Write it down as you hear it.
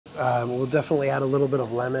We'll definitely add a little bit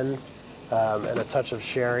of lemon and a touch of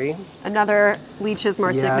sherry. Another Lee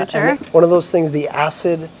Chizmar signature. And one of those things, the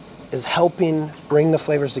acid is helping bring the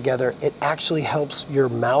flavors together. It actually helps your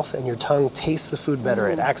mouth and your tongue taste the food better.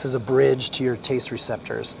 It acts as a bridge to your taste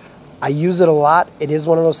receptors. I use it a lot. It is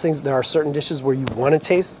one of those things, there are certain dishes where you want to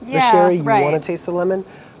taste the sherry, you want to taste the lemon,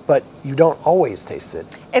 but you don't always taste it.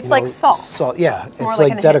 It's like salt. Yeah, it's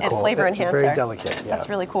like like dedical. flavor enhancer. Very delicate, yeah. That's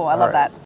really cool. I love that.